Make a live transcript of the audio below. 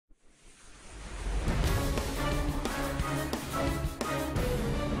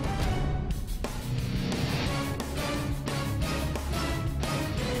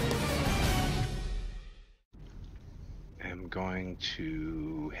going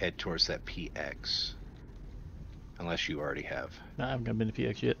to head towards that PX. Unless you already have. No, I haven't been to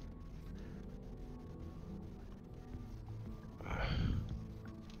PX yet.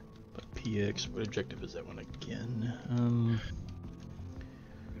 But PX, what objective is that one again?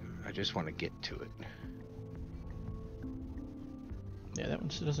 I just want to get to it. Yeah, that one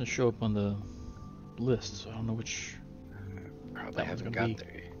doesn't show up on the list, so I don't know which. Probably haven't got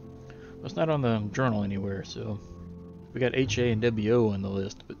there. Well, it's not on the journal anywhere, so we got HA and WO on the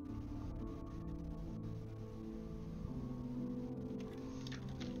list, but.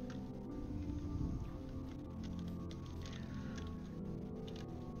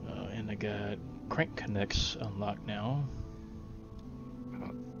 And I got crank connects unlocked now.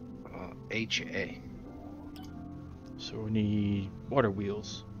 HA. So we need water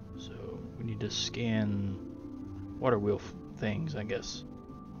wheels. So we need to scan water wheel things, I guess.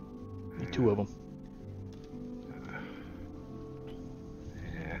 Need 2 of them.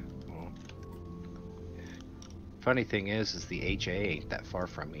 Yeah. Well, funny thing is the HA ain't that far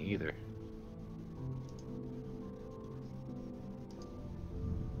from me either.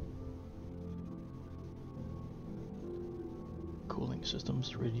 Cooling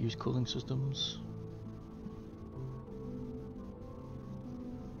systems, ready to use cooling systems.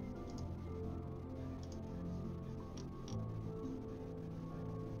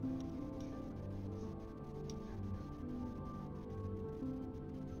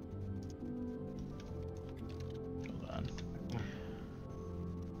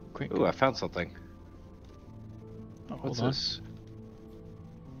 Ooh, I found something. Oh, What's hold on. this?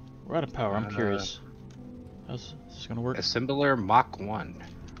 We're out of power. I'm curious. How's this gonna work? Assembler Mach 1.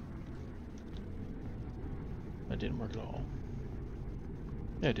 That didn't work at all.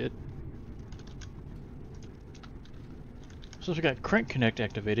 Yeah, it did. So if we got crank connect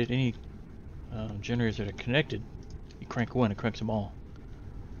activated, any generators that are connected, you crank one, it cranks them all.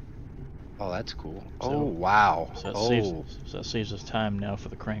 Oh, that's cool. So, oh, wow. So that saves us time now for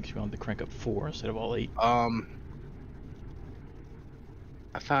the cranks. We want to crank up 4 instead of all 8. I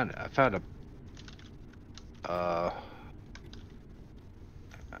found a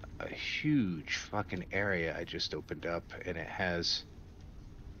huge fucking area I just opened up, and it has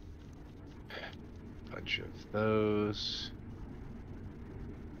a bunch of those.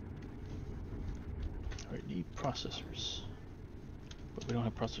 Alright, need processors. But we don't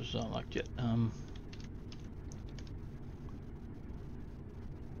have processors unlocked yet.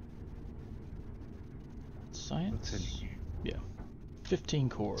 Science? What's in here? Yeah. 15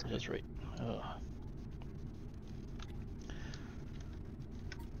 cores, that's right. It's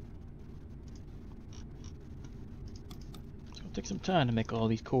gonna take some time to make all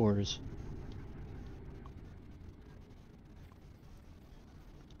these cores.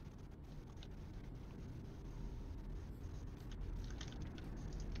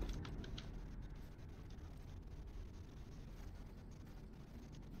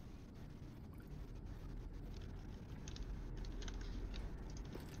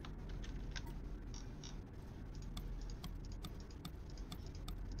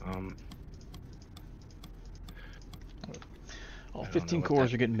 All 15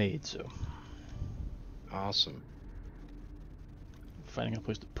 cores are getting made, so. Awesome. Finding a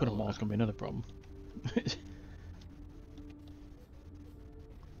place to put them all is going to be another problem.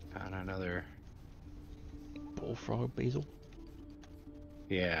 Found another. Bullfrog basil?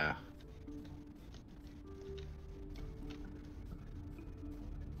 Yeah.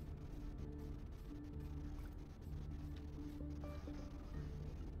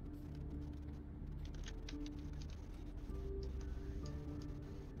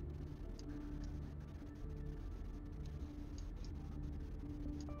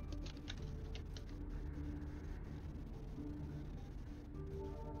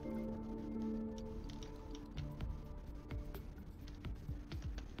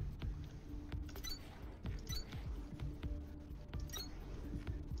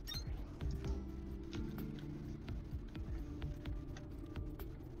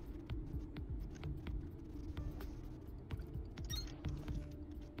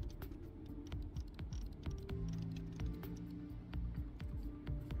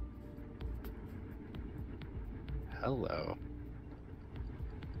 Hello.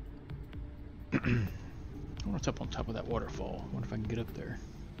 I wonder what's up on top of that waterfall. I wonder if I can get up there.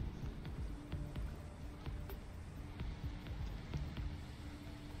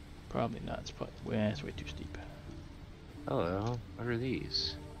 Probably not. It's probably it's way too steep. Hello. What are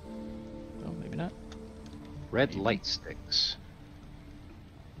these? Oh, maybe not. Red light sticks.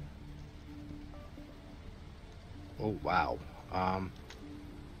 Oh wow. Found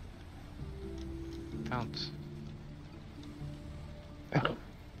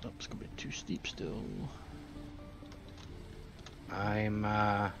It's gonna be too steep still. I'm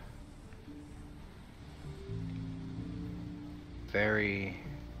very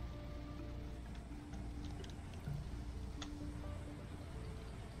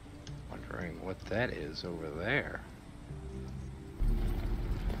wondering what that is over there.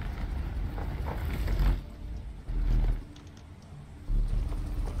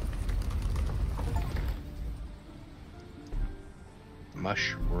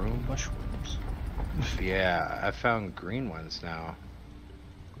 Mushroom? Mushrooms. Yeah, I found green ones now.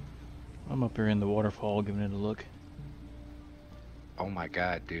 I'm up here in the waterfall giving it a look. Oh my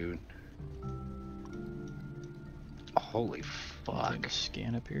god, dude. Holy fuck. Anything to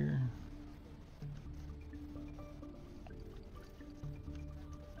scan up here?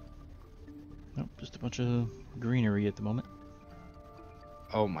 Nope, just a bunch of greenery at the moment.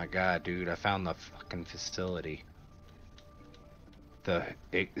 Oh my god, dude, I found the fucking facility.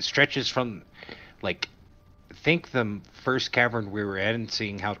 It stretches from, like, think the first cavern we were in,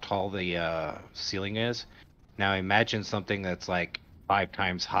 seeing how tall the ceiling is. Now imagine something that's like 5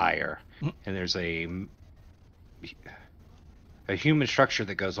 times higher, and there's a human structure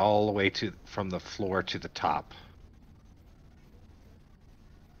that goes all the way from the floor to the top.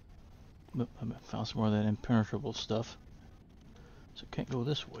 I found some more of that impenetrable stuff. So can't go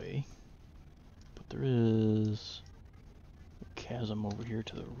this way. But there is a chasm over here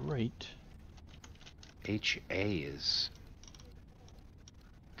to the right. HA is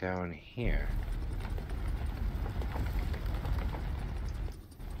down here.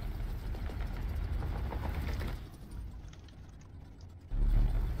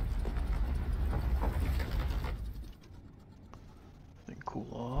 Then cool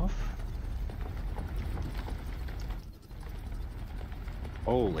off.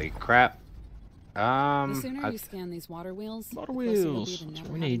 Holy crap. The sooner you scan these water wheels, the closer you'll be to That's never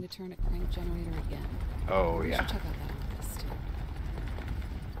what we having need. to turn a crank generator again. Oh You yeah. should check out that list.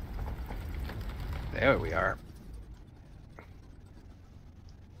 There we are.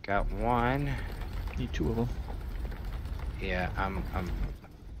 Got one. Need 2 of them. Yeah, I'm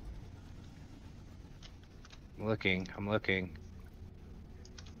looking. I'm looking.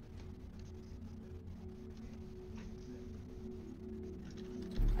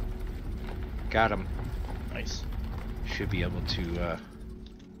 Got him. Nice. Should be able to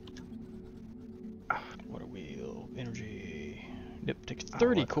Water wheel, energy. Yep, takes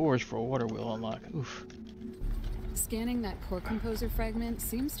 30 cores for a water wheel unlock. Oof. Scanning that core composer fragment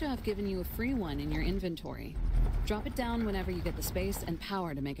seems to have given you a free one in your inventory. Drop it down whenever you get the space and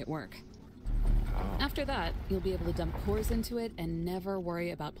power to make it work. After that, you'll be able to dump cores into it and never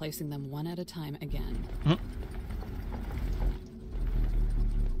worry about placing them one at a time again.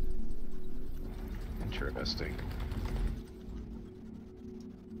 Interesting.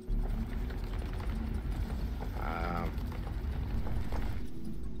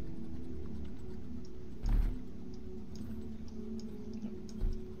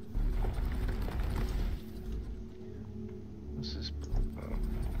 This is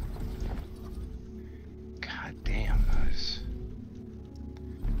God damn, there's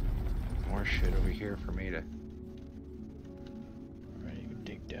more shit over here for me to. Alright, you can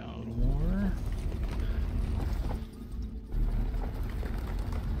dig down a little more.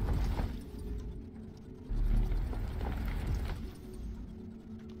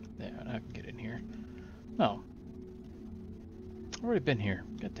 There, I can get in here. No. I've already been here.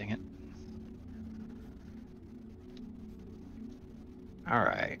 God dang it.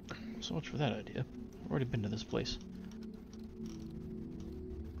 Alright. So much for that idea. I've already been to this place.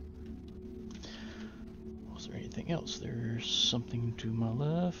 Was there anything else? There's something to my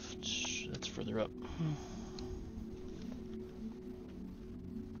left. That's further up.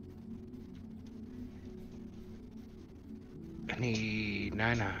 I need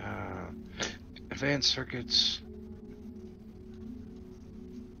 9 advanced circuits.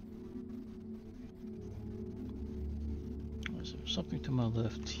 Is there something to my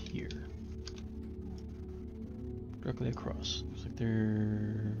left here? Directly across. Looks like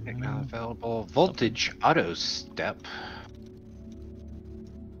they're Not available. Voltage auto step.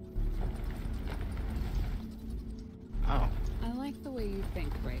 Oh. I like the way you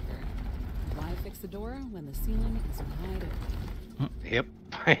think, Breaker. Why fix the door when the ceiling is wide open? Yep.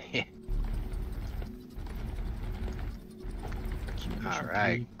 All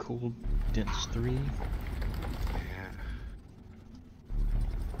right. Cold dense 3. Yeah.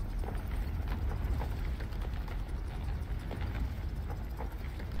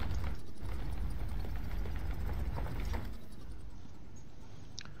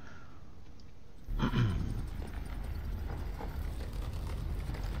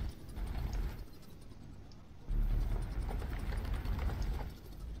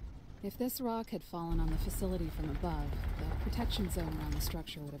 If this rock had fallen on the facility from above, the protection zone around the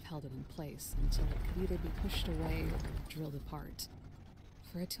structure would have held it in place until it could either be pushed away or drilled apart.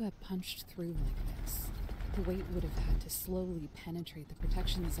 For it to have punched through like this, the weight would have had to slowly penetrate the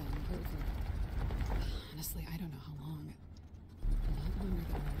protection zone over... Honestly, I don't know how long. A lot longer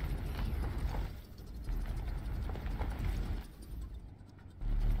than we're going to be here.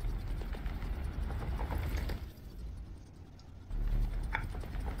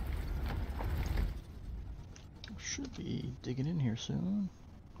 Should be digging in here soon.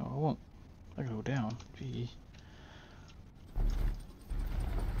 Oh, I won't. I gotta go down. Gee.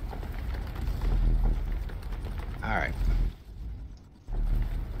 Alright.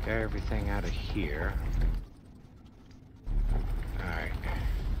 Get everything out of here. Alright.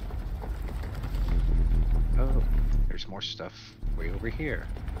 Oh, there's more stuff way over here.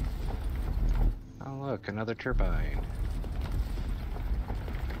 Oh look, another turbine.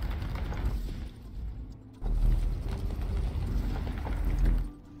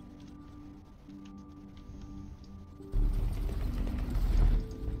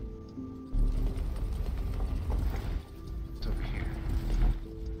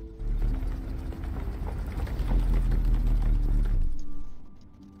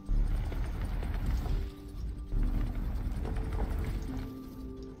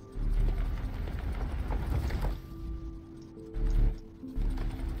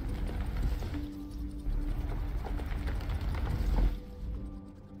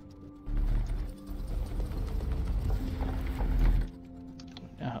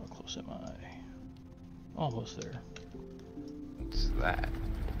 Am I? Almost there. What's that?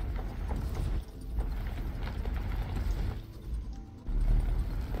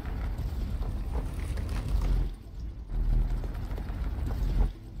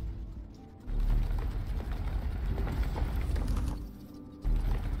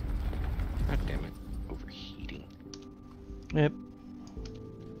 God damn it. Overheating. Yep.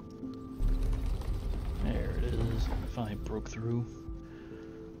 There it is. Finally broke through.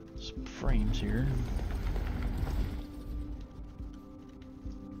 Some frames here.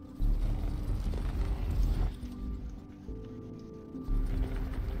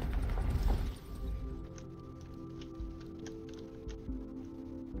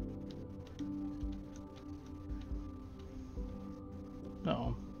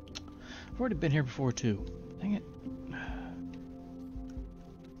 No. I've already been here before too. Dang it.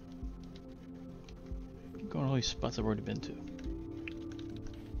 Keep going to all these spots I've already been to.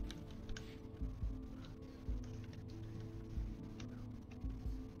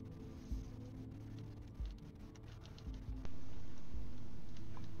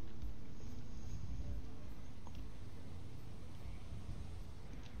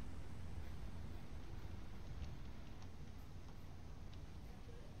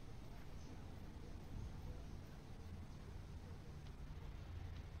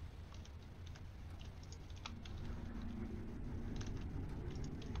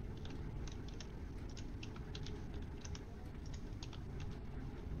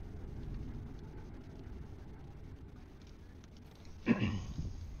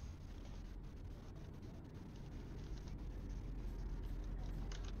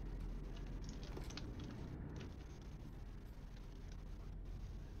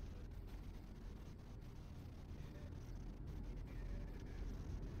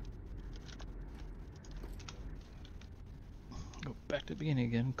 Go back to the beginning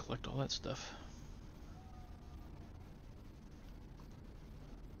again, collect all that stuff.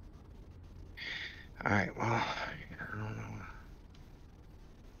 Alright, well, I don't know.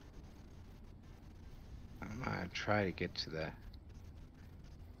 I'm gonna try to get to the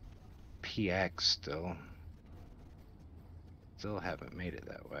PX still. Still haven't made it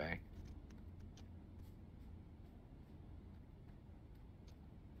that way.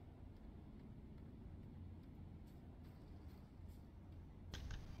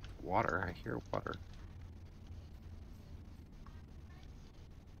 Water, I hear water.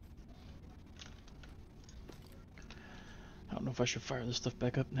 I don't know if I should fire this stuff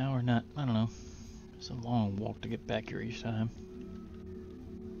back up now or not. I don't know. It's a long walk to get back here each time.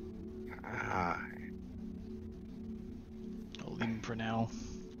 Ah. I'll leave him for now.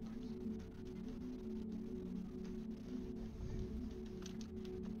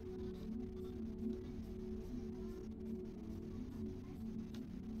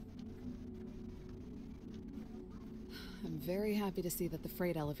 I'm very happy to see that the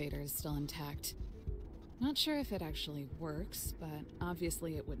freight elevator is still intact. Not sure if it actually works, but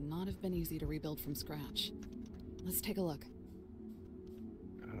obviously it would not have been easy to rebuild from scratch. Let's take a look.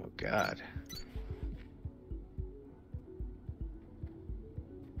 Oh God.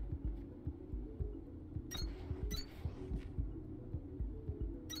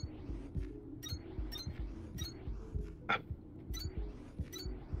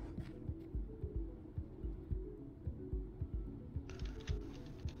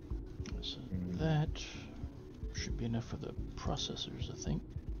 be enough for the processors, I think.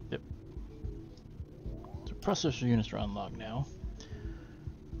 Yep. So processor units are unlocked now.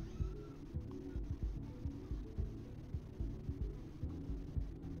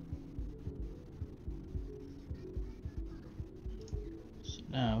 So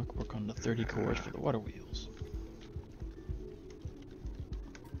now we can work on the 30 cores for the water wheels.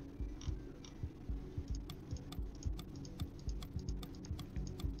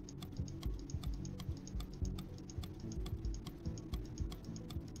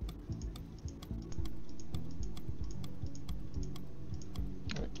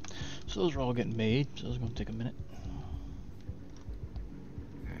 So those are all getting made, so it's going to take a minute.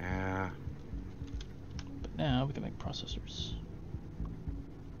 Yeah. But now we can make processors.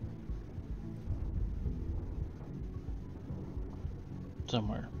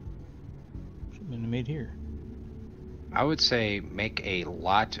 Somewhere. Should have been made here. I would say make a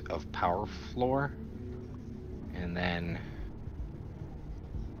lot of power floor and then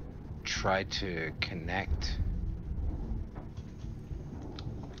try to connect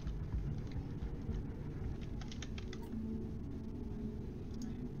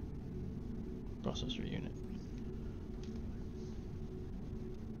Processor unit.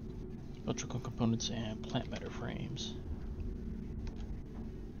 Electrical components and plant matter frames.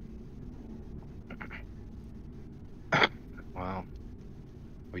 well,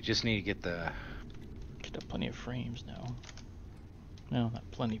 we just need to get the Should have plenty of frames now. No, not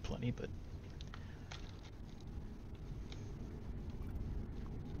plenty, but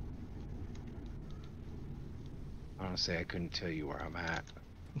honestly I couldn't tell you where I'm at.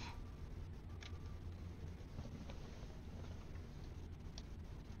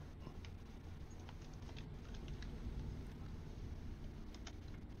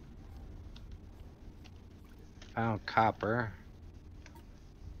 Found copper.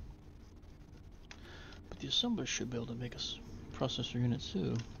 but the assemblers should be able to make us processor units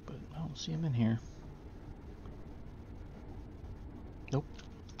too. But I don't see them in here. Nope.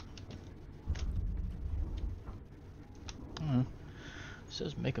 It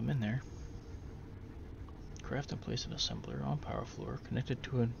says make them in there. Craft and place an assembler on power floor connected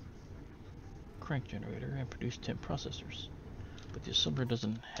to a crank generator and produce 10 processors. But the assembler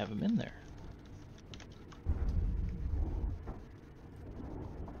doesn't have them in there.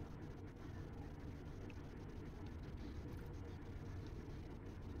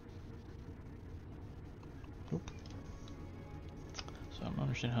 Nope. So I don't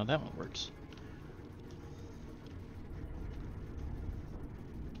understand how that one works.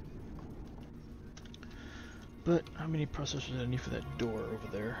 But how many processors do I need for that door over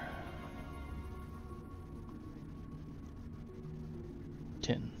there?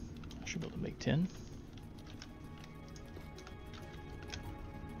 10. I should be able to make 10.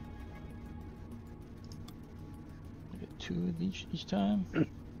 I get 2 of each time.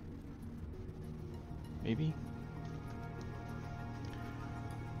 Maybe.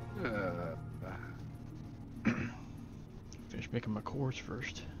 Finish making my cores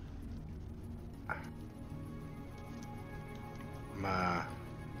first.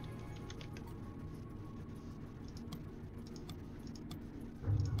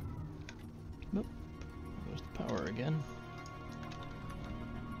 Nope. There's the power again.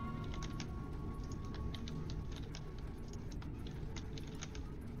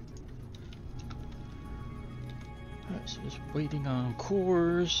 Alright, so just waiting on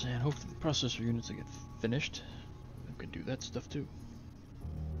cores and hopefully the processor units will get finished. I can do that stuff too.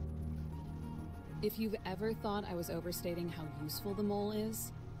 If you've ever thought I was overstating how useful the mole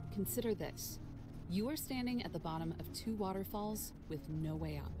is, consider this. You are standing at the bottom of 2 waterfalls with no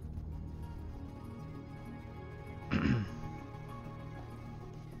way up.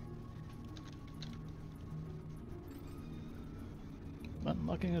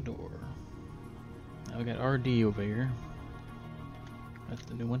 Unlocking a door. Now we got RD over here. That's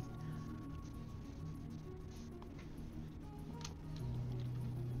the new one.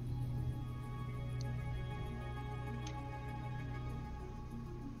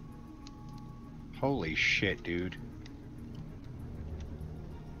 Holy shit, dude.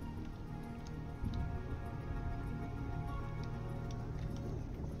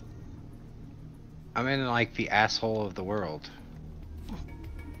 I'm in like the asshole of the world.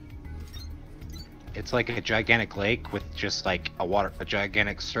 It's like a gigantic lake with just like a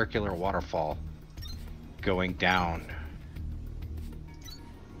gigantic circular waterfall going down.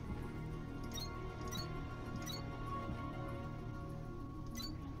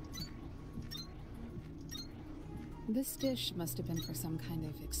 This dish must have been for some kind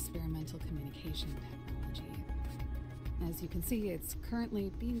of experimental communication technology. As you can see, it's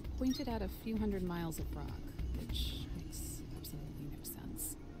currently being pointed at a few hundred miles of rock. which makes absolutely no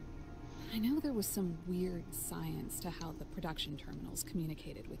sense. I know there was some weird science to how the production terminals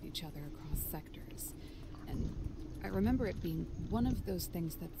communicated with each other across sectors, and I remember it being one of those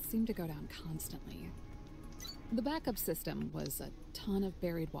things that seemed to go down constantly. The backup system was a ton of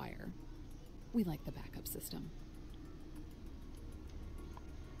buried wire. We like the backup system.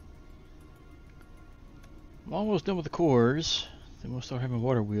 I'm almost done with the cores. Then we'll start having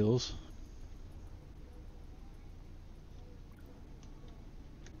water wheels.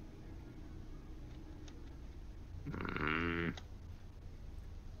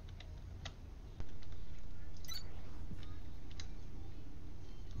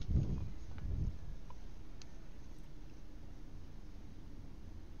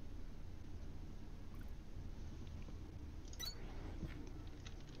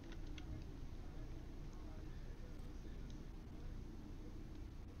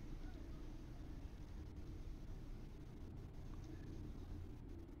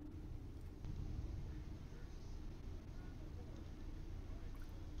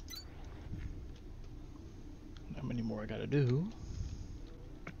 How many more I gotta do?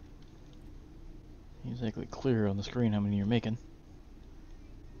 Ain't exactly clear on the screen how many you're making.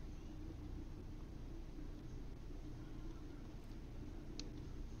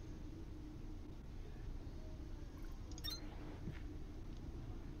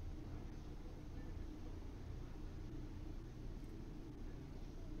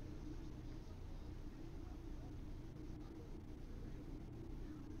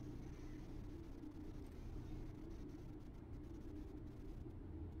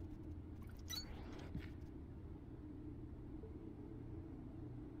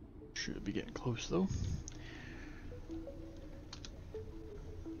 Should be getting close though.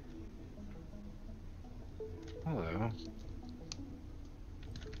 Hello.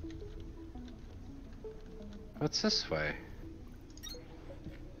 What's this way?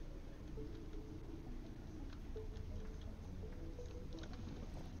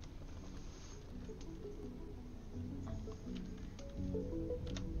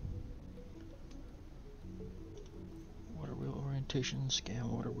 Water wheel orientation, scan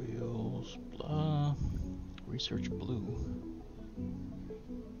water wheels, blah. Research blue.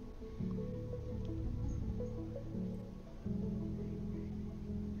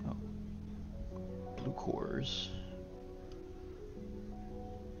 Oh. Blue cores.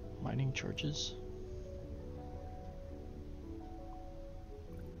 Mining charges.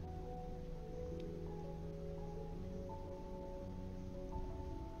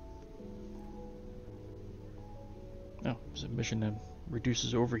 Oh, it's a mission that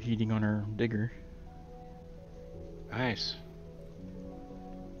reduces overheating on our digger. Nice.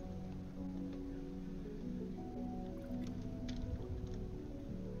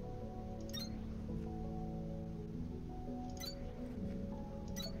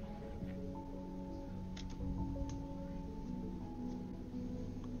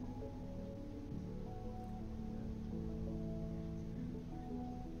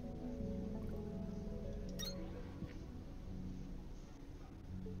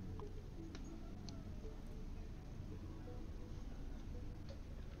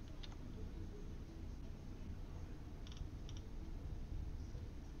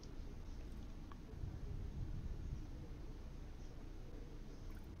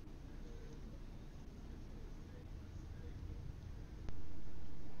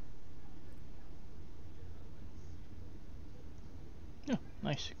 Oh,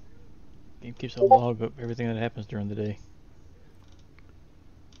 nice. Game keeps a log of everything that happens during the day.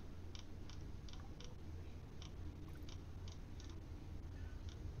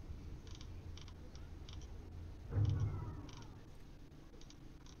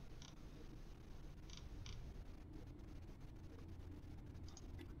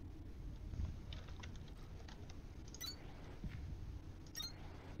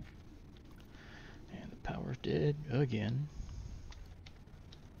 And the power's dead again.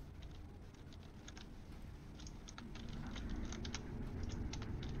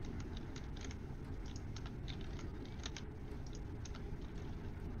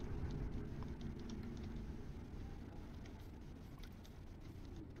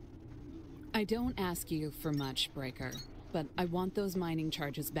 I don't ask you for much, Breaker, but I want those mining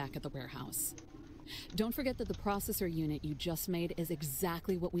charges back at the warehouse. Don't forget that the processor unit you just made is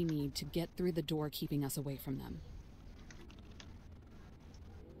exactly what we need to get through the door keeping us away from them.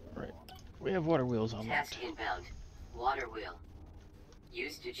 Right. We have water wheels on Task inbound. Water wheel.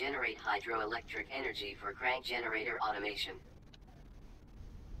 Used to generate hydroelectric energy for crank generator automation.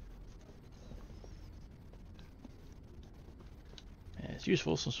 And it's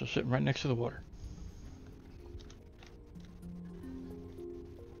useful since we're sitting right next to the water.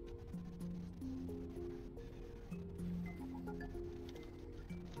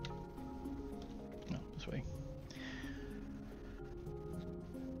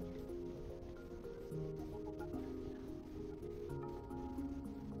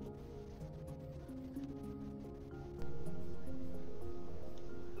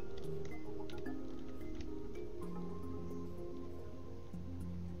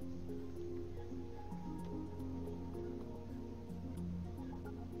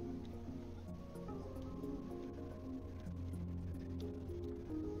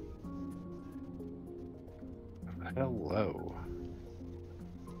 Hello.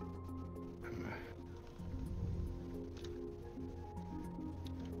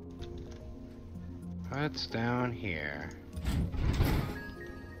 What's down here?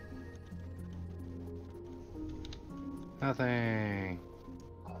 Nothing.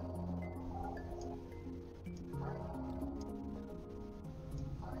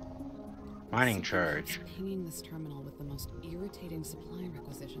 Mining charge. Something keeps pinging this terminal with the most irritating supply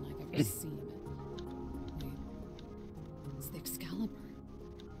requisition I've ever seen. Wait, it's the Excalibur.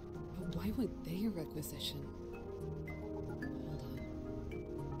 But why would they requisition? Hold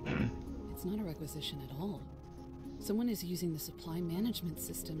on. It's not a requisition at all. Someone is using the supply management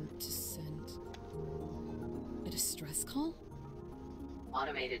system to send a distress call?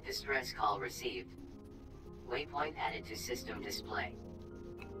 Automated distress call received. Waypoint added to system display.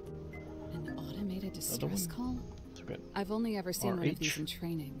 An automated distress call? So we got I've only ever seen one of these RH. in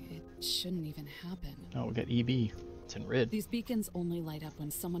training. It shouldn't even happen. Oh, we got EB. It's in red. These beacons only light up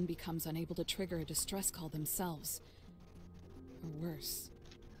when someone becomes unable to trigger a distress call themselves. Or worse.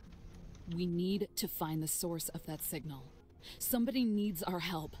 We need to find the source of that signal. Somebody needs our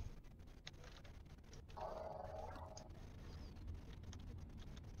help.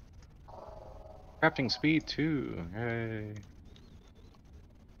 Crafting speed too. Yay.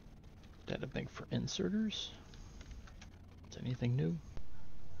 Data bank for inserters. Is anything new?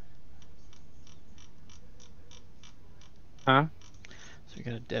 Huh? So we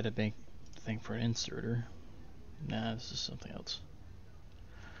got a data bank thing for an inserter. Nah, this is something else.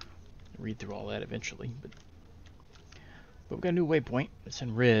 Read through all that eventually, but we got a new waypoint. It's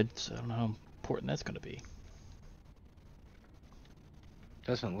in red, so I don't know how important that's going to be.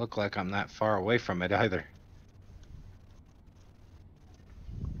 Doesn't look like I'm that far away from it either.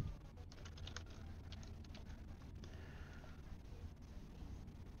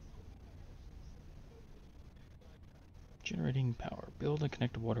 Generating power. Build and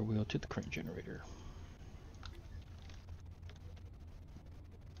connect a water wheel to the current generator.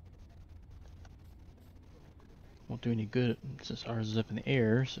 Won't do any good since ours is up in the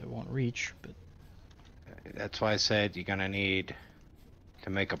air, so it won't reach, but That's why I said you're gonna need to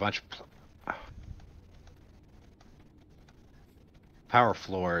make a bunch of power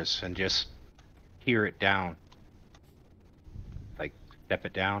floors and just tear it down. Like, step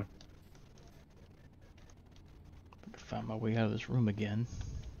it down. I can find my way out of this room again.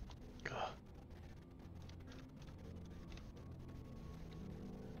 Ugh.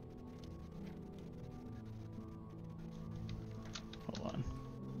 Hold on.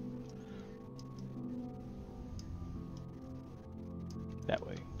 That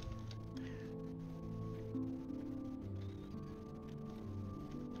way.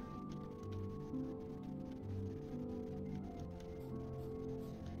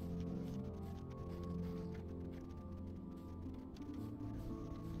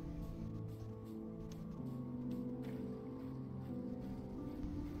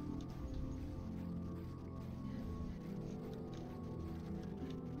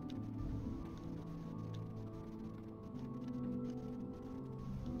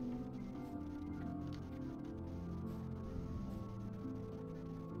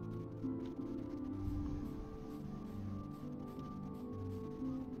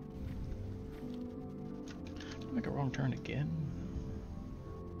 Make a wrong turn again.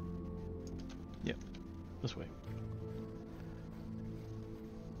 Yep, this way.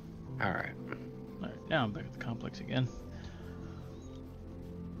 Alright. Alright, now I'm back at the complex again.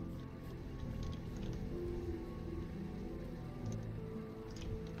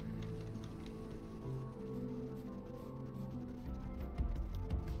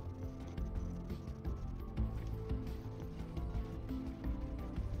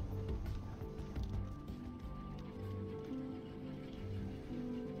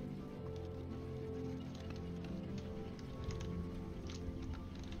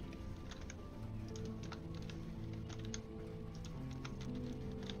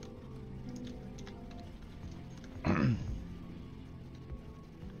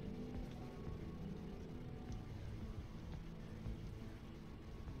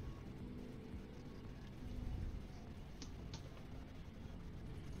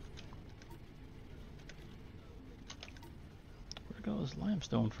 Where'd all this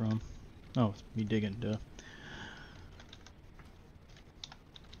limestone from? Oh, it's me digging, duh.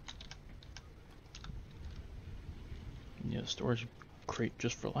 Yeah, storage crate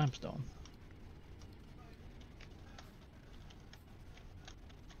just for limestone.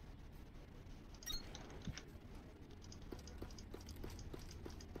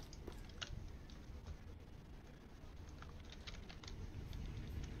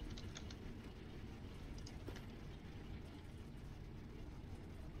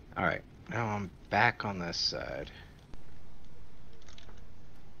 Alright, now I'm back on this side.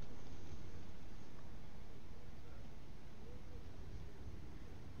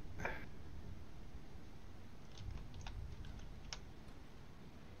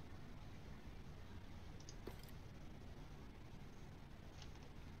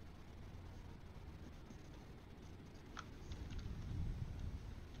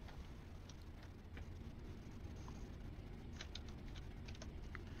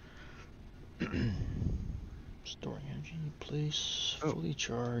 Storing energy, place, fully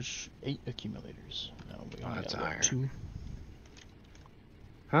charged, 8 accumulators. No, we only that's got what, iron. 2?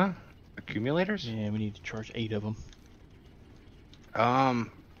 Huh? Accumulators? Yeah, we need to charge 8 of them.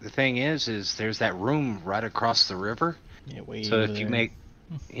 The thing is there's that room right across the river. Yeah, way So over if you there. make,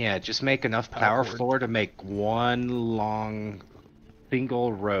 yeah, just make enough Power power cord. floor to make one long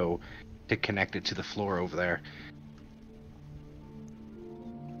single row to connect it to the floor over there.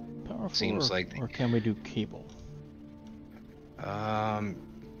 Power Seems floor, like or can we do cable?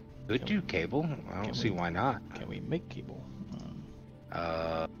 Could do cable. I don't see why not. Can we make cable?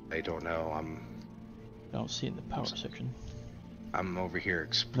 I don't know. I don't see it in the power section. I'm over here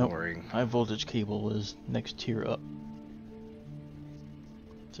exploring. High voltage cable is next tier up.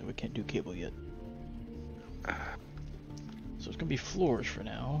 So we can't do cable yet. So it's gonna be floors for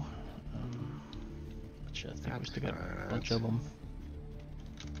now. Which I think we still got a bunch of them.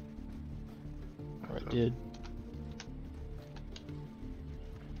 Or I did.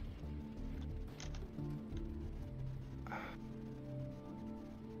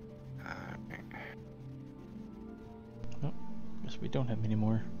 Oh, guess we don't have many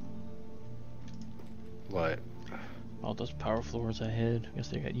more. What? All those power floors I had, I guess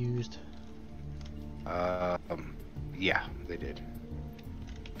they got used. Yeah, they did.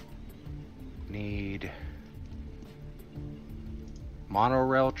 Need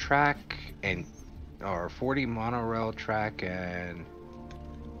monorail track or 40 monorail track and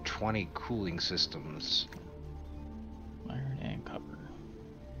 20 cooling systems. Iron and copper.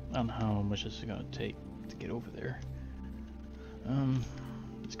 I don't know how much this is gonna take to get over there.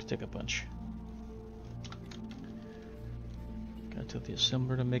 This could take a bunch. Gotta tell the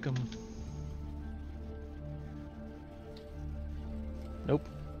assembler to make them. Nope.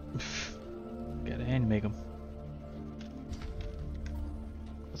 Gotta hand make them.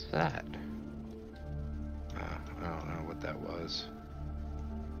 What's that? I don't know what that was.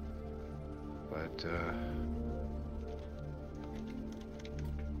 But,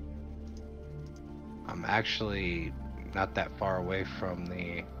 I'm actually not that far away from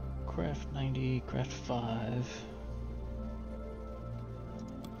the... Craft 90, craft 5.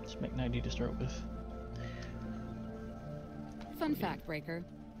 Let's make 90 to start with. Fun fact, Breaker.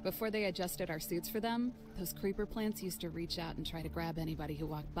 Before they adjusted our suits for them, those creeper plants used to reach out and try to grab anybody who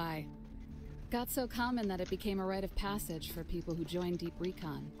walked by. Got so common that it became a rite of passage for people who joined Deep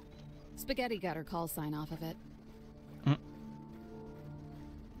Recon. Spaghetti got her call sign off of it.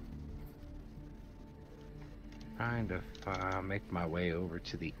 Trying to make my way over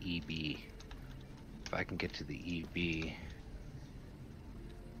to the EB. If I can get to the EB.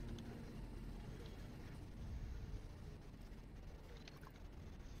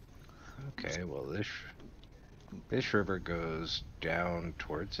 Okay, well this river goes down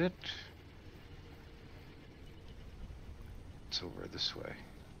towards it. It's over this way.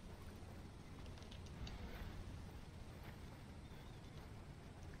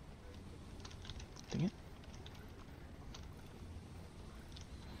 Dang it.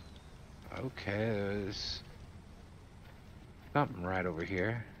 Okay, there's something right over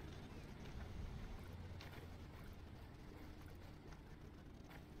here.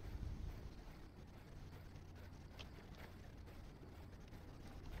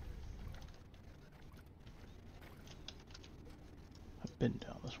 I've been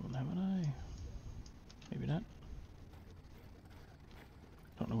down this one, haven't I? Maybe not.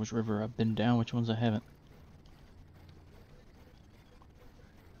 Don't know which river I've been down, which ones I haven't.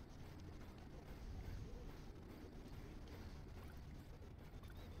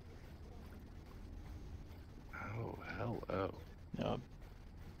 Oh, hello. No,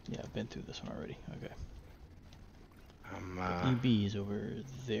 yeah, I've been through this one already. Okay. I'm EB is over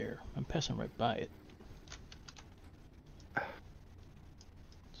there. I'm passing right by it.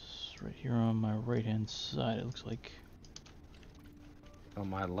 It's right here on my right hand side, it looks like. on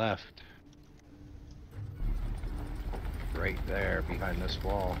my left. Right there behind this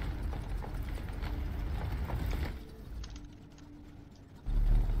wall.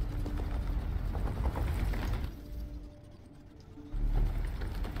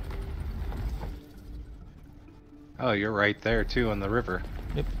 Oh, you're right there too on the river.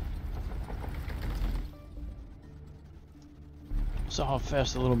 Yep. Saw how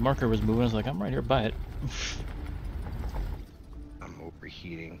fast the little marker was moving. I was like, I'm right here by it. I'm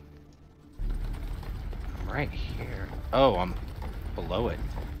overheating. I'm right here. Oh, I'm below it.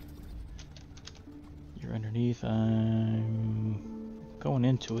 You're underneath. I'm going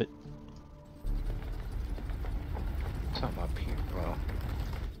into it. Something up here. Well,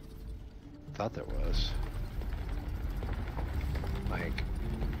 thought there was. Like,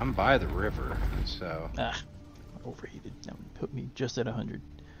 I'm by the river, so. Ah, overheated. That would put me just at 100.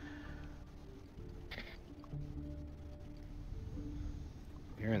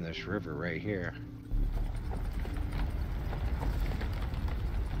 You're in this river right here.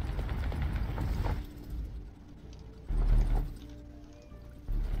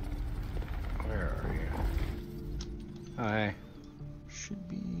 Where are you? Hi. Should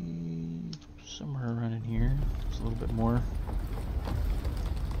be somewhere around in here. Just a little bit more.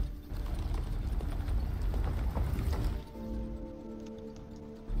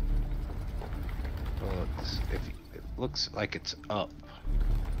 Well, it looks like it's up.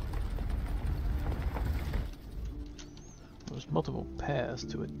 There's multiple paths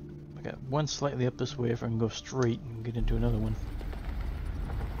to it. I got one slightly up this way if I can go straight and get into another one.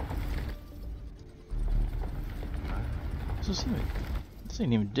 So this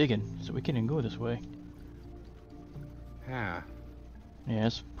ain't even digging, so we can't even go this way. Yeah. Yeah,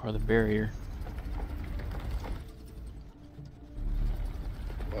 that's part of the barrier.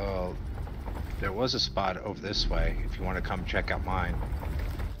 Well, there was a spot over this way if you want to come check out mine.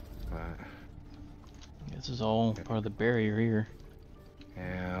 But, This is all part of the barrier here.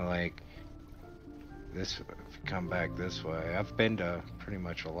 yeah, like this. If you come back this way, I've been to pretty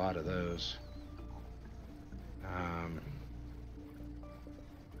much a lot of those.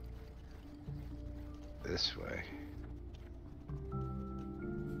 This way.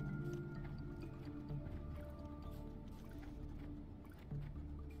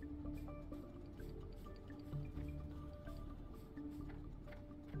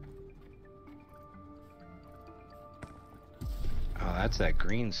 Oh, that's that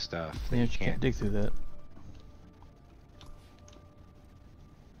green stuff that Yeah, you you can't dig through that.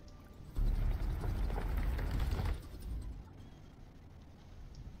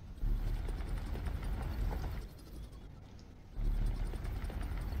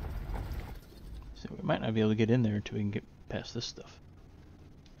 So we might not be able to get in there until we can get past this stuff.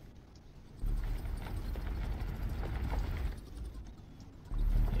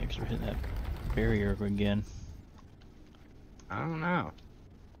 Yeah, 'cause we're hitting that barrier again. I don't know.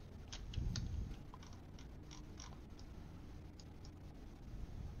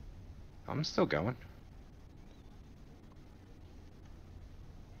 I'm still going.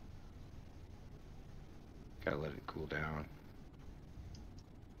 Gotta let it cool down.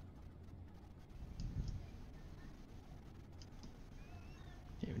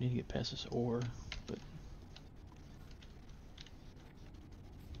 Yeah, we need to get past this ore, but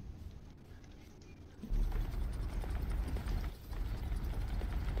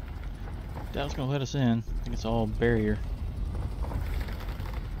doubt it's gonna let us in. I think it's all barrier.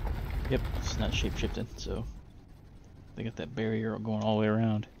 Yep, it's not shape shifting, so they got that barrier going all the way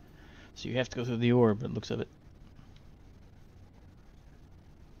around. So you have to go through the ore, but it looks of it.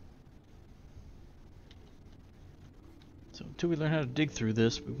 So until we learn how to dig through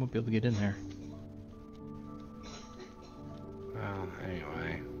this, we won't be able to get in there. Well,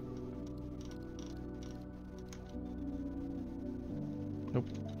 anyway. Nope.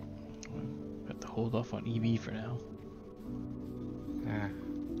 Have to hold off on EV for now.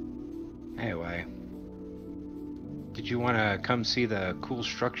 Anyway. Did you want to come see the cool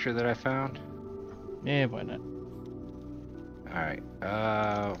structure that I found? Yeah, why not? Alright,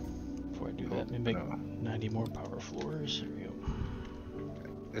 Before I do that, let me make 90 more power floors. There we go.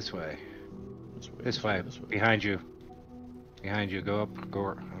 this way. This way. This way. Behind you. Behind you. Go up,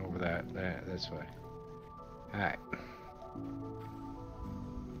 go over that. This way. Alright.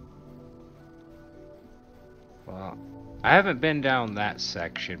 Well, I haven't been down that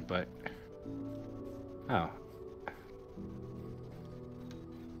section, but... Oh.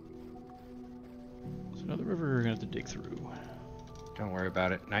 There's another river we're gonna have to dig through. Don't worry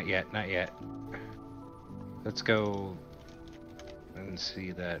about it. Not yet, not yet. Let's go and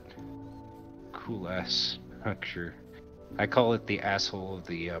see that cool ass structure. I call it the asshole of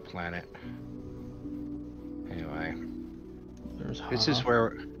the planet. Anyway. There's This is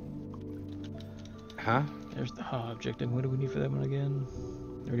where... Huh? There's the Ha objective. What do we need for that one again?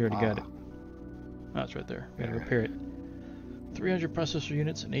 We already got it. Oh, it's right there. We gotta repair it. 300 processor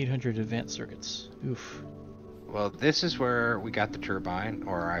units and 800 advanced circuits. Oof. Well, this is where we got the turbine,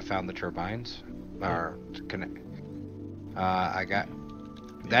 or I found the turbines. Or to connect. I got.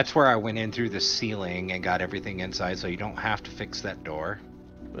 That's where I went in through the ceiling and got everything inside, so you don't have to fix that door.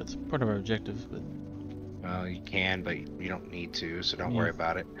 But it's part of our objective. But Well, you can, but you don't need to, so don't Yeah. worry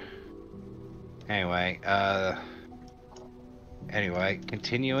about it. Anyway,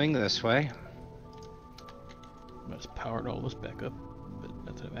 continuing this way. I just powered all this back up, but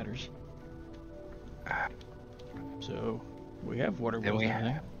not that it matters. So we have water Then wheels we- and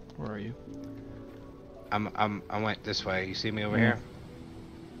everything. Where are you? I went this way. You see me over Yeah. here?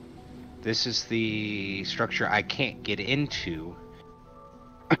 This is the structure I can't get into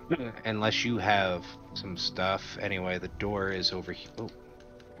unless you have some stuff. Anyway, the door is over here. Oh.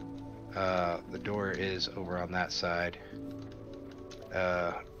 The door is over on that side.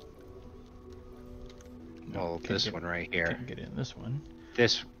 Well, can't this get- one right here. Can't get in this one.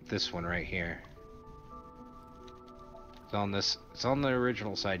 This one right here. It's on this. It's on the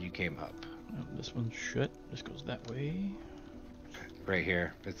original side you came up. No, this one's shut. This goes that way. Right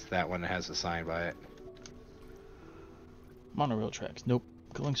here. It's that one that has a sign by it. Monorail tracks. Nope.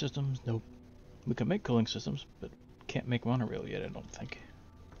 Cooling systems. Nope. We can make cooling systems, but can't make monorail yet. I don't think.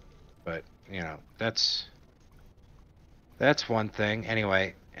 But you know, that's one thing.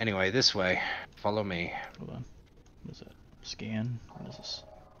 Anyway, this way. Follow me. Hold on. What is that? Scan. What is this?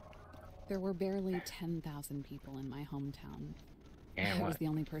 There were barely 10,000 people in my hometown. And I was what? the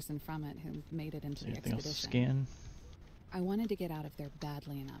only person from it who made it into the Anything else to expedition. scan? I wanted to get out of there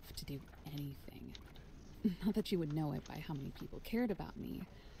badly enough to do anything. Not that you would know it by how many people cared about me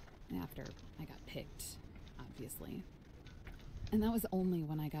after I got picked, obviously. And that was only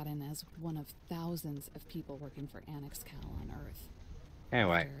when I got in as one of thousands of people working for Annex Cal on Earth.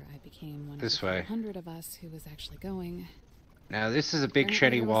 Anyway, After I became one this of the way. 100 of us who was actually going. now this is a big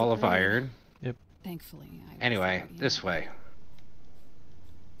Apparently shitty there was a wall of parade. iron. Thankfully, I was Anyway, there, you this know. way.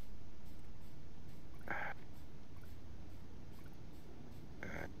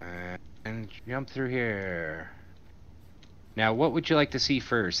 And jump through here. Now, what would you like to see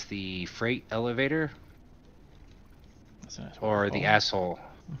first? The freight elevator That's a nice or the waterfall. asshole?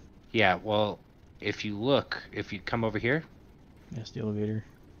 Yeah, well, if you come over here, Yes, the elevator.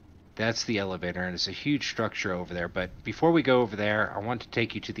 that's the elevator, and it's a huge structure over there. But before we go over there, I want to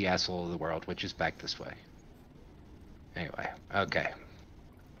take you to the asshole of the world, which is back this way. Anyway, okay.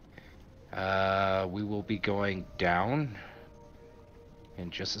 We will be going down in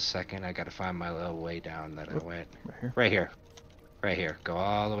just a second. I gotta find my little way down that I Oop. went. Right here. Right here. Right here. Go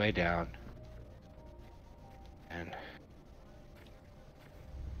all the way down.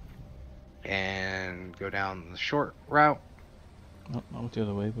 And go down the short route. No, I went the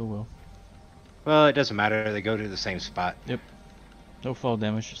other way, but well. Well, it doesn't matter. They go to the same spot. No fall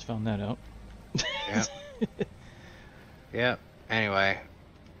damage. Just found that out. Yeah. Yep. Anyway.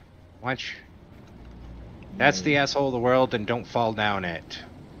 Watch. That's the asshole of the world, and don't fall down it.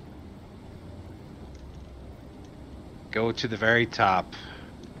 Go to the very top.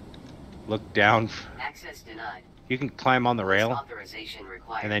 Look down. Access denied. You can climb on the rail Authorization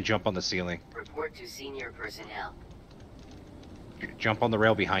required. and then jump on the ceiling. Report to senior personnel. Jump on the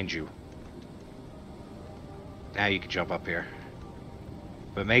rail behind you. Now you can jump up here.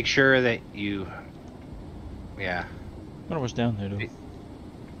 But make sure that you... Yeah. What was down there,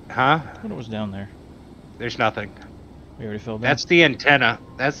 though? Huh? What was down there? There's nothing. We already fell down. That's the antenna.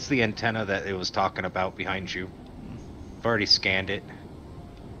 That's the antenna that it was talking about behind you. I've already scanned it.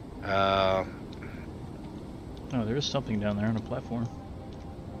 Oh, there is something down there on a platform.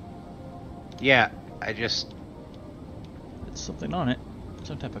 Yeah, I just... It's something on it.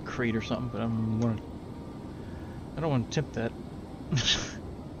 Some type of crate or something, but I don't want to tempt that.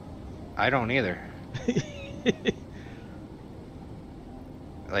 I don't either.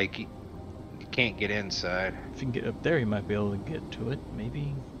 Like, you can't get inside. If you can get up there, you might be able to get to it,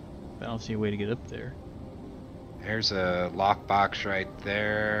 maybe. But I don't see a way to get up there. There's a lockbox right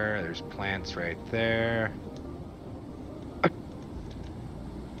there. There's plants right there.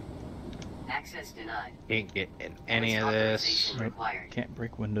 Access denied. Can't get in any of Voice this. authorization Nope. required. Can't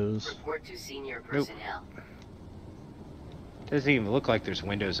break windows. Report to senior Nope. personnel. Doesn't even look like there's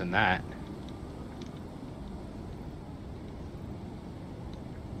windows in that.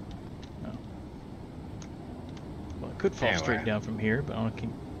 Well, it could fall Anyway. straight down from here, but I don't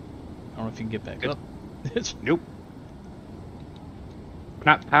know if you can get back Good. up. It's Nope.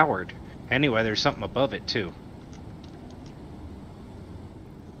 Not powered. Anyway, there's something above it too.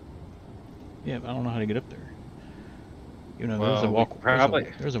 yeah, but I don't know how to get up there. You know, there's Well, a we walk. probably-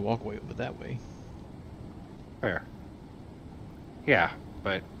 There's a walkway over that way. Where? Yeah,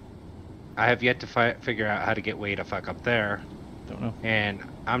 but I have yet to figure out how to get way the fuck up there, Don't know. and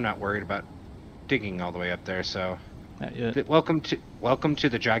I'm not worried about digging all the way up there, so Not yet. Welcome to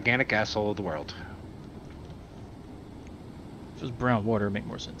the gigantic asshole of the world. If it was brown water, it'd make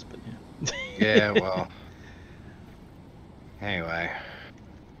more sense, but yeah. Yeah, well. Anyway.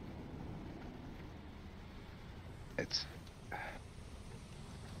 It's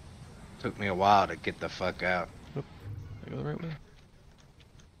took me a while to get the fuck out. Did I go the right way?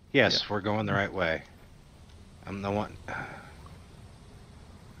 Yes, we're going the right way. I'm the one.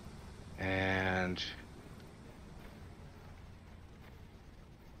 And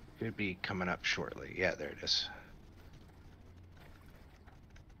should be coming up shortly. Yeah, there it is.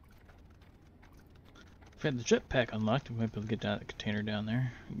 If I had the jetpack unlocked, we might be able to get down the container down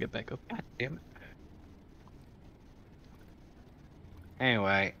there and get back up. God damn it.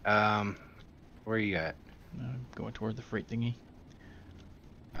 Anyway, where you at? Going toward the freight thingy.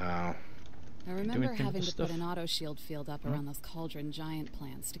 Oh. I remember anything with having the to put stuff? an auto shield field up around those cauldron giant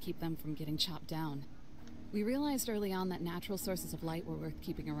plants to keep them from getting chopped down. We realized early on that natural sources of light were worth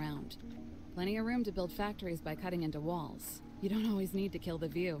keeping around. Plenty of room to build factories by cutting into walls. You don't always need to kill the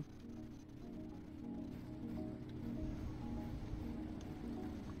view.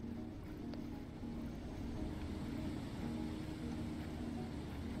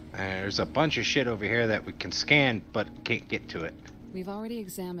 There's a bunch of shit over here that we can scan, but can't get to it. We've already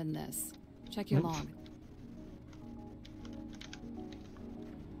examined this. Check your log.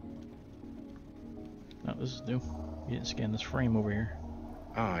 No, this is new. You didn't scan this frame over here.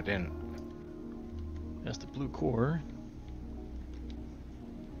 Oh, I didn't. That's the blue core.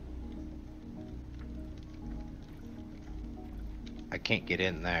 I can't get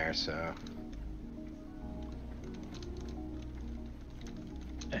in there, so.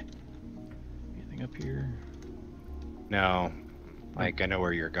 Anything up here? No. Like, I know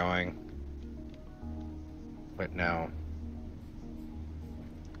where you're going. But no.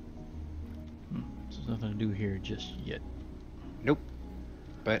 So there's nothing to do here just yet. Nope.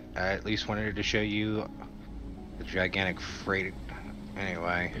 But I at least wanted to show you the gigantic freight.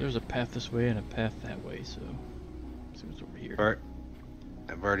 Anyway. There's a path this way and a path that way, so let's see what's over here.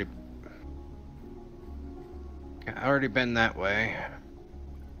 I've already been that way.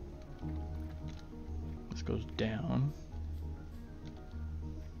 This goes down.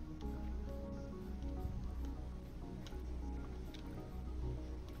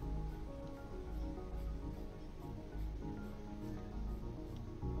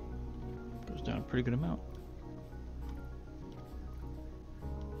 Goes down a pretty good amount.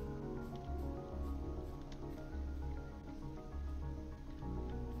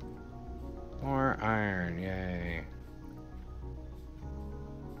 More iron, yay.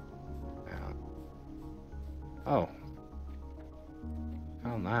 Oh.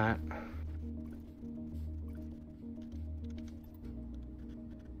 Found that.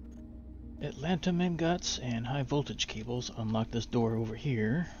 Atlantum ingots and high voltage cables unlock this door over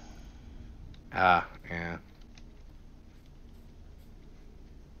here. Ah, yeah.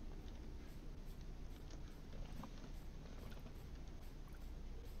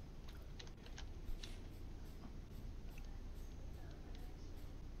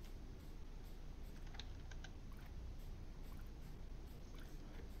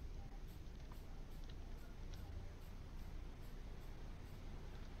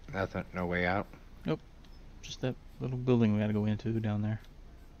 Nothing, no way out. Nope. Just that little building we gotta go into down there.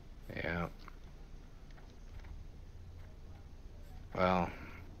 Yeah. Well.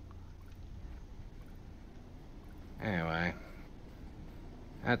 Anyway.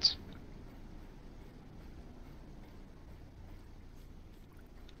 That's...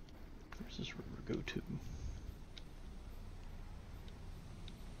 Where's this river go to?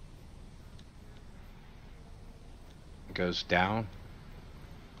 goes down.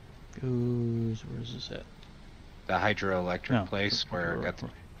 Where's this at? The hydroelectric place where it got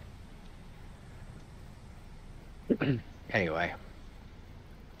the... Anyway.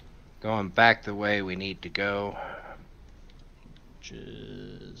 Going back the way we need to go. Which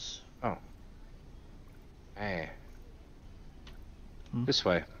is... Oh. Hey. Hmm? This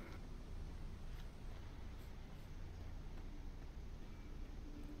way.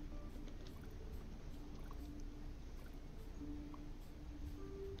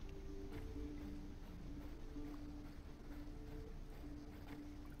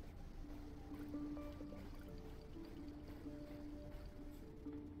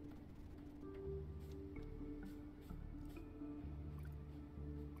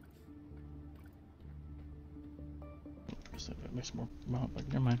 So that makes more. Well,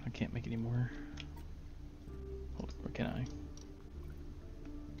 never mind. I can't make any more. Hold on, or can I?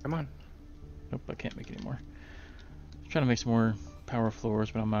 Come on. Nope, I can't make any more. I'm trying to make some more power floors,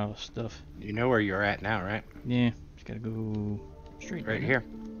 but I'm out of stuff. You know where you're at now, right? Yeah, Just gotta go straight. Right doesn't it? here.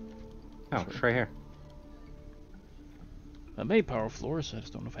 Oh, it's right here. I made power floors, I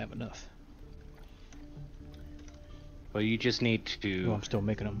just don't know if I have enough. Well, you just need Oh, to. I'm still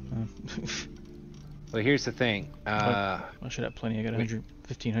making them. Well, here's the thing. I should have plenty. I got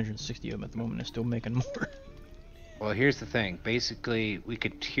 1,560 of them at the moment and still making more. Well, here's the thing. Basically, we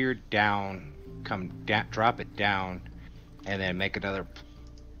could tear down, drop it down, and then make another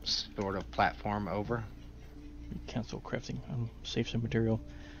sort of platform over. Cancel crafting. Save some material.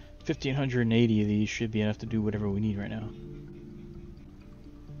 1,580 of these should be enough to do whatever we need right now.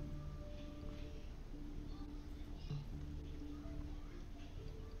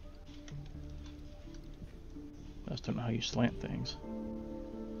 I just don't know how you slant things.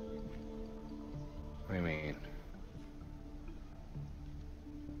 What do you mean?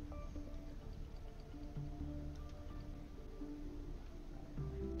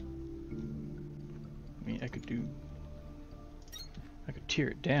 I mean, I could tear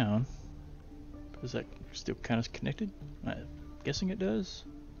it down. Does that still count as connected? I'm guessing it does.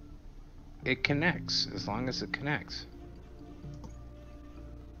 It connects, as long as it connects.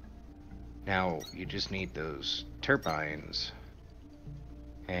 Now, you just need those turbines.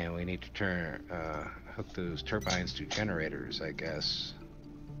 And we need to hook those turbines to generators, I guess.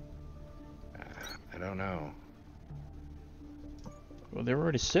 I don't know. Well, they're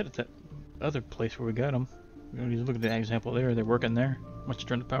already set at that other place where we got them. You look at the example there. They're working there. Once you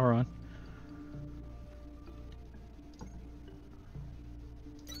turn the power on.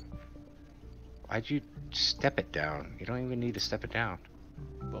 Why'd you step it down? You don't even need to step it down.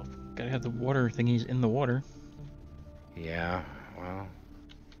 Well, gotta have the water thingies in the water. Yeah, well.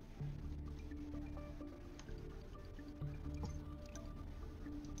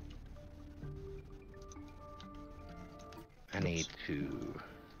 I need to...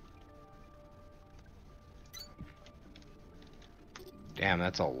 Damn,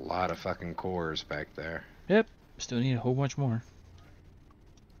 that's a lot of fucking cores back there. Yep. Still need a whole bunch more.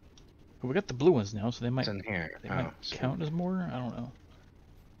 But we got the blue ones now, so they might, What's in here? they might count as more? I don't know.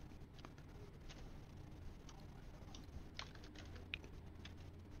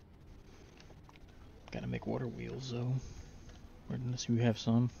 Gotta make water wheels, though. Or unless you have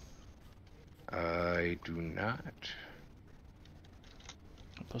some. I do not.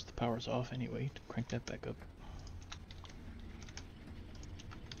 Plus the power's off anyway, to crank that back up.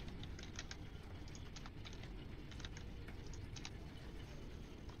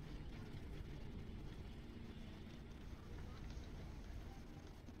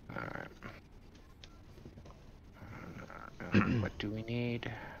 Alright. What do we need?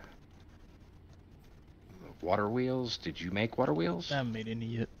 Water wheels? Did you make water wheels? I haven't made any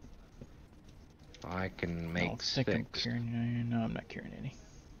yet. I can I make don't think I'm 6. carrying. No, I'm not carrying any.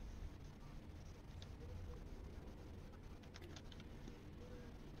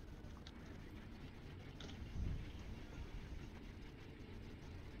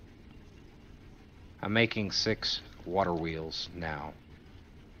 I'm making 6 water wheels now.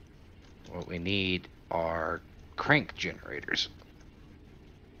 What we need are crank generators.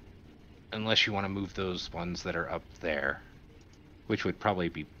 Unless you want to move those ones that are up there, which would probably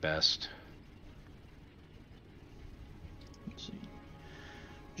be best. Let's see.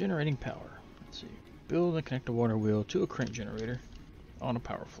 Generating power. Let's see. Build and connect a water wheel to a crank generator on a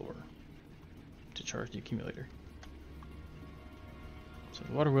power floor to charge the accumulator. So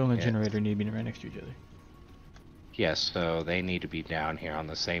the water wheel and the generator need to be right next to each other. Yes, so they need to be down here on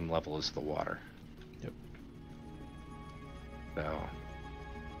the same level as the water. Yep. So...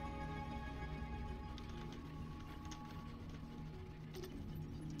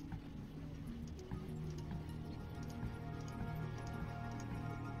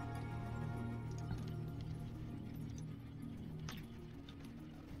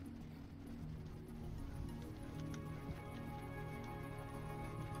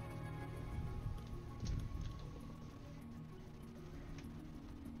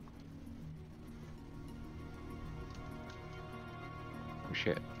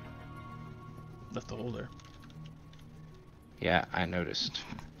 shit. Left the hole there. Yeah, I noticed.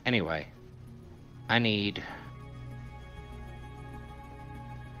 Anyway, I need...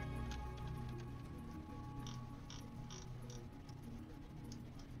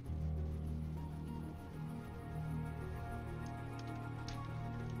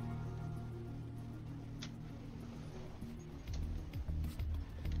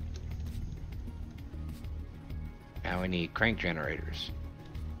 Now we need crank generators.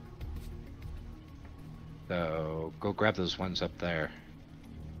 So go grab those ones up there.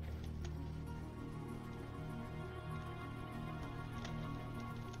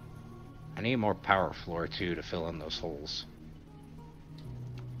 I need more power floor too to fill in those holes.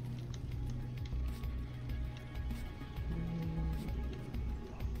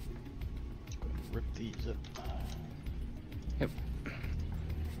 Rip these up. Yep.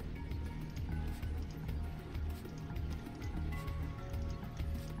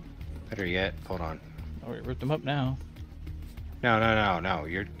 Better yet, hold on. Oh, we ripped them up now. No.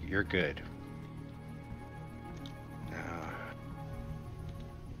 You're good. No.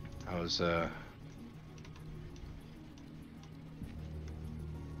 I was All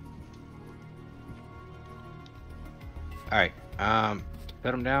right.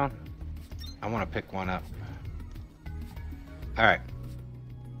 Set them down. I want to pick one up. All right.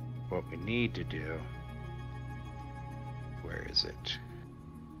 What we need to do. Where is it?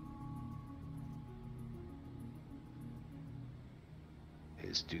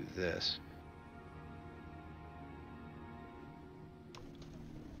 Is do this.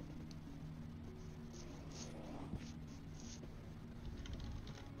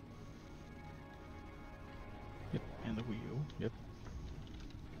 Yep, and the wheel. Yep.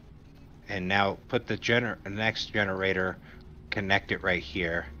 And now put the next generator, connect it right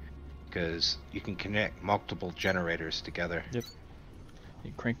here, because you can connect multiple generators together. Yep.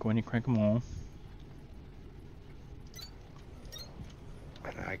 You crank one, you crank them all.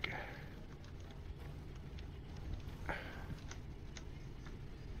 And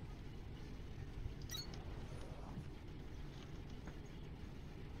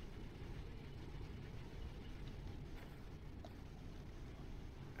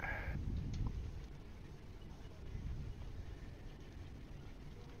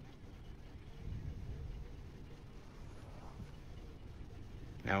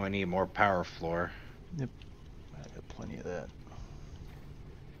now I need more power floor. Yep. I got plenty of that.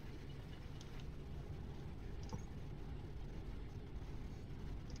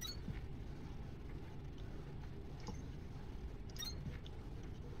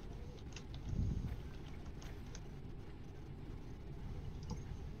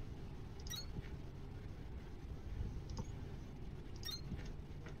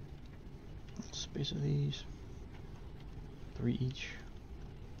 Space of these. 3 each.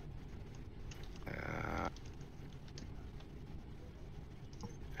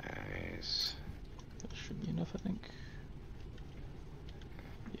 Nice. That should be enough, I think.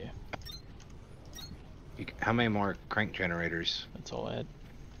 Yeah, How many more crank generators? that's all I had.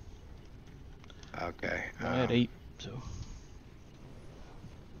 Okay. I had 8, so.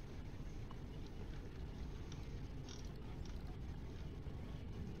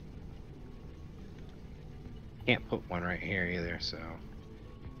 Can't put one right here either, so. I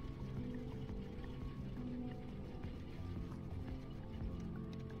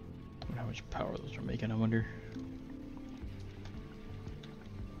wonder how much power those are making, I wonder.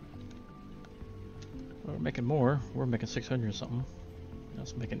 Well, we're making more. We're making 600 or something.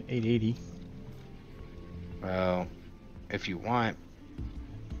 That's making 880. Well, if you want,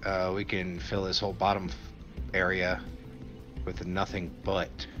 we can fill this whole bottom area with nothing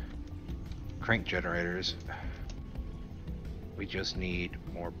but crank generators. We just need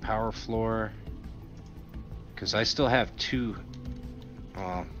more power floor. Because I still have 2.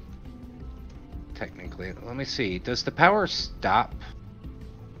 Technically, let me see. Does the power stop?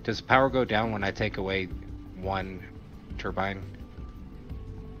 Does the power go down when I take away 1 turbine?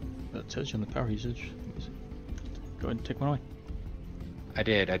 That tells you on the power usage. Go ahead and take one away. I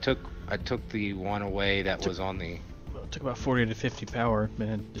did. I took the one away that was on the. Well, it took about 40 to 50 power, and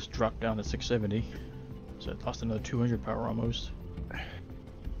then just dropped down to 670. So it lost another 200 power almost.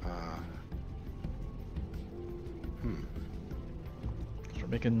 So we're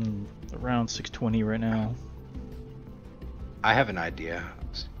making around 620 right now. I have an idea.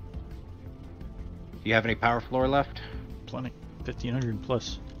 Do you have any power floor left? Plenty. 1500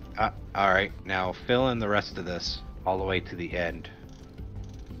 plus. Alright, now fill in the rest of this all the way to the end.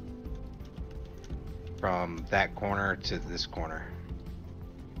 From that corner to this corner.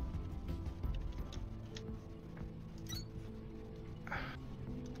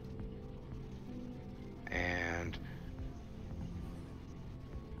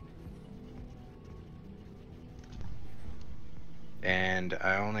 And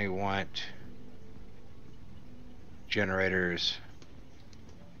I only want generators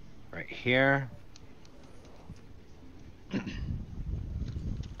right here.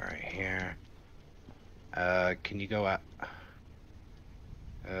 Right here. Can you go out?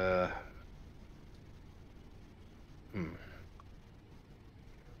 I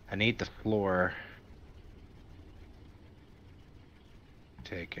need the floor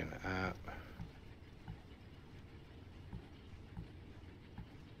taken up.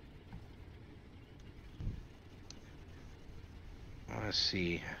 want to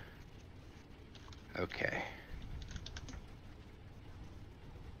see. Okay.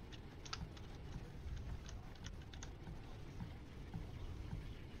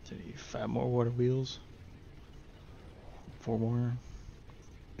 So you need 5 more water wheels. 4 more.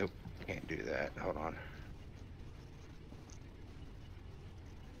 Nope, can't do that. Hold on.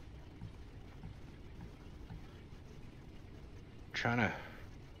 Trying to.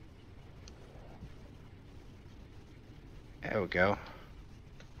 There we go.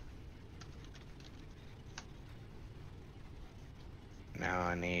 Now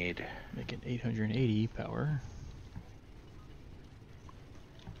I need. Make it 880 power.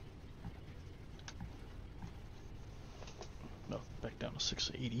 No, back down to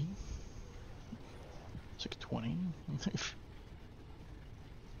 680. 620.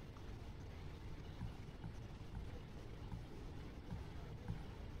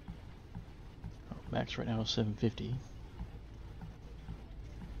 Max right now is 750.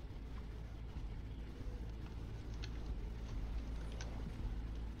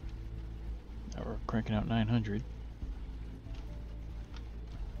 Now we're cranking out 900.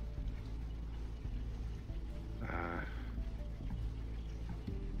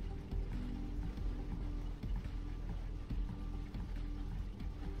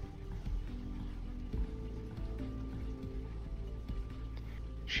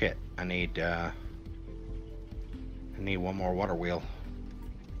 Shit, I need one more water wheel.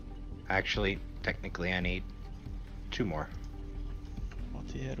 Actually, technically I need 2 more. Well,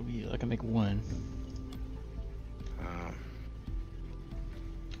 yeah, it'll be, I can make 1.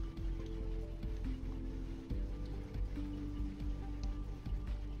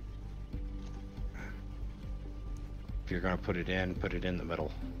 If you're gonna put it in the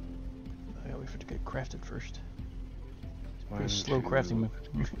middle. I gotta wait for it to get crafted first. One, Slow 2, crafting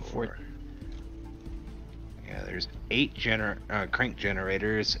 3, for it. 4. Yeah, there's 8 crank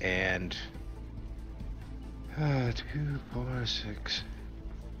generators and 2, 4, 6.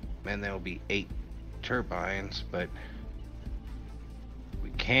 And there'll be 8 turbines, but what we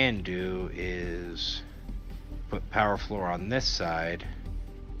can do is put power floor on this side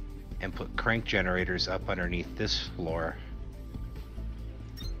and put crank generators up underneath this floor.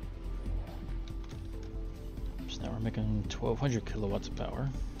 So now we're making 1200 kilowatts of power.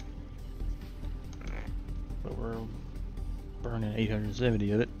 But we're burning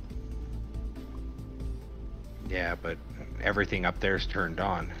 870 of it. Yeah, but everything up there is turned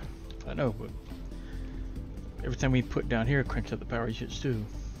on. I know, but every time we put down here, it cranks up the power usage too.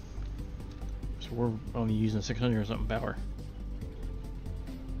 So we're only using 600 or something power.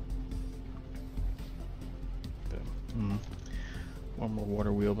 But, one more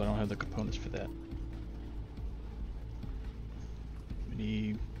water wheel, but I don't have the components for that. We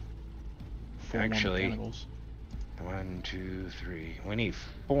need 4 Actually, more mechanicals. 1, 2, 3. We need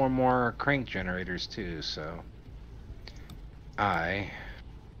 4 more crank generators too, so I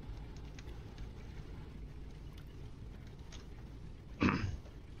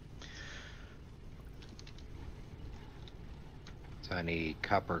need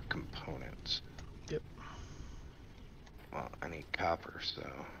copper components. Yep. Well, I need copper, so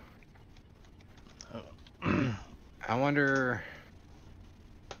Oh. I wonder.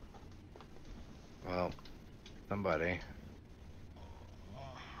 Well, somebody.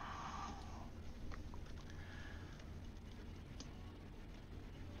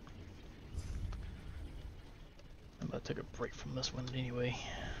 I'm about to take a break from this one anyway.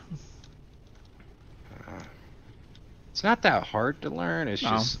 It's not that hard to learn. It's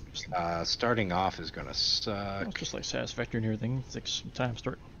No. just starting off is gonna suck. Well, it's just like Satisfactory and everything. It takes some time to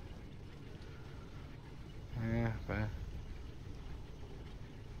start. Yeah,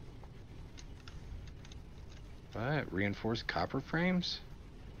 but reinforced copper frames?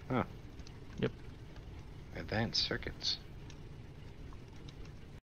 Huh. Yep. Advanced circuits.